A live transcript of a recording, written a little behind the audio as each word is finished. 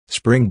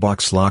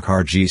Springboks lock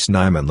RG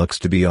Snyman looks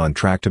to be on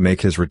track to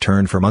make his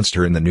return for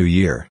Munster in the new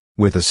year,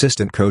 with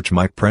assistant coach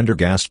Mike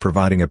Prendergast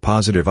providing a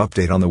positive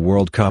update on the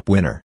World Cup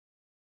winner.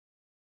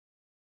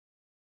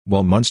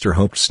 While Munster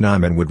hoped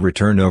Snyman would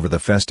return over the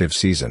festive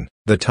season,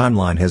 the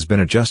timeline has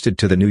been adjusted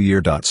to the new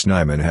year.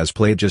 Snyman has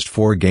played just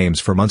 4 games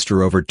for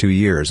Munster over 2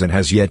 years and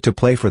has yet to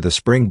play for the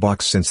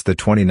Springboks since the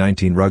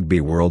 2019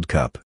 Rugby World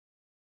Cup.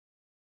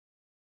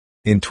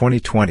 In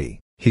 2020,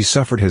 he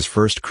suffered his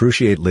first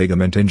cruciate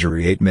ligament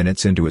injury 8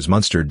 minutes into his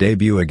Munster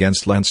debut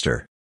against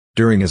Leinster.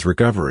 During his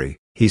recovery,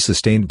 he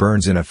sustained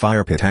burns in a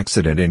fire pit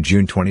accident in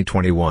June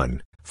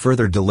 2021,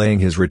 further delaying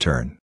his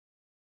return.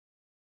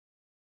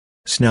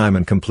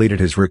 Snyman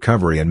completed his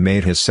recovery and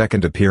made his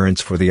second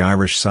appearance for the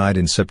Irish side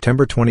in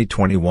September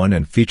 2021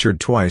 and featured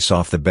twice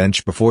off the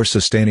bench before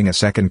sustaining a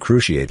second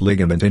cruciate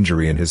ligament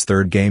injury in his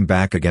third game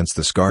back against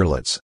the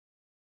Scarlets.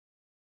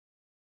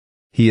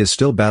 He is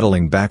still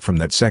battling back from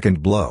that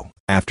second blow,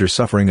 after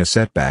suffering a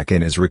setback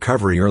in his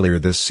recovery earlier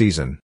this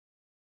season.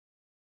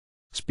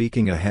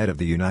 Speaking ahead of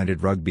the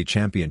United Rugby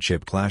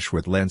Championship clash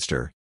with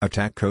Leinster,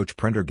 attack coach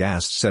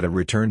Prendergast said a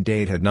return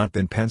date had not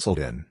been penciled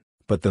in,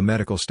 but the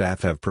medical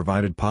staff have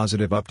provided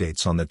positive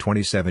updates on the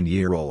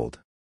 27-year-old.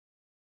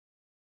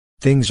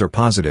 "Things are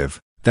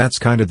positive, that's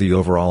kind of the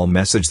overall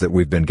message that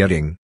we've been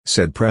getting,"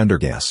 said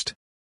Prendergast.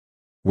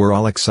 "We're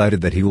all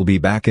excited that he will be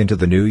back into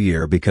the new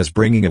year because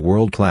bringing a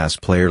world-class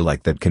player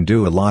like that can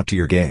do a lot to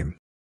your game.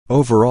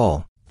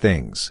 Overall,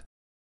 things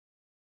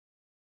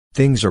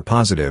are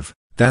positive,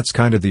 that's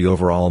kind of the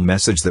overall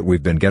message that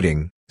we've been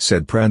getting,"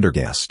 said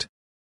Prendergast.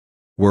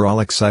 "We're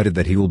all excited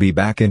that he will be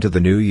back into the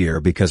new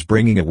year because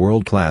bringing a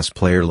world-class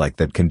player like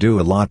that can do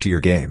a lot to your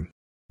game.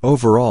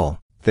 Overall,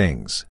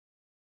 things."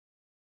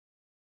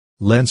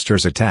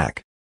 Leinster's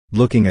attack.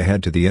 Looking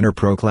ahead to the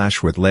inter-pro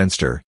clash with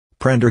Leinster,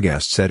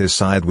 Prendergast said his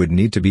side would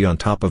need to be on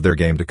top of their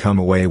game to come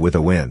away with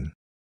a win.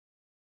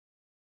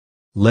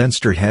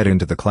 Leinster head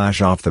into the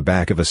clash off the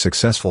back of a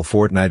successful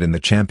fortnight in the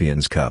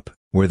Champions Cup,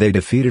 where they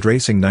defeated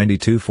Racing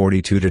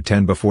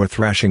 92-42-10 before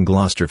thrashing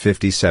Gloucester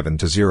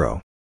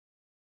 57-0.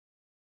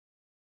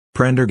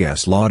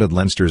 Prendergast lauded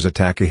Leinster's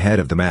attack ahead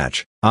of the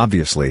match.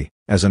 "Obviously,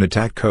 as an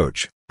attack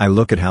coach, I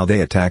look at how they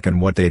attack and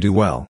what they do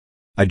well.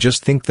 I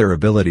just think their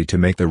ability to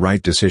make the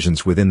right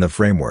decisions within the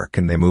framework,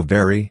 and they move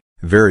very,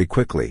 very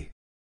quickly.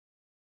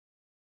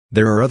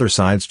 There are other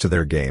sides to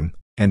their game,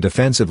 and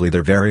defensively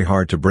they're very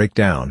hard to break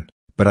down,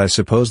 but I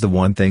suppose the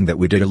one thing that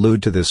we did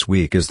allude to this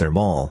week is their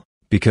maul,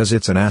 because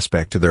it's an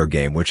aspect to their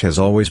game which has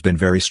always been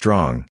very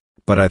strong,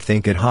 but I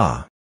think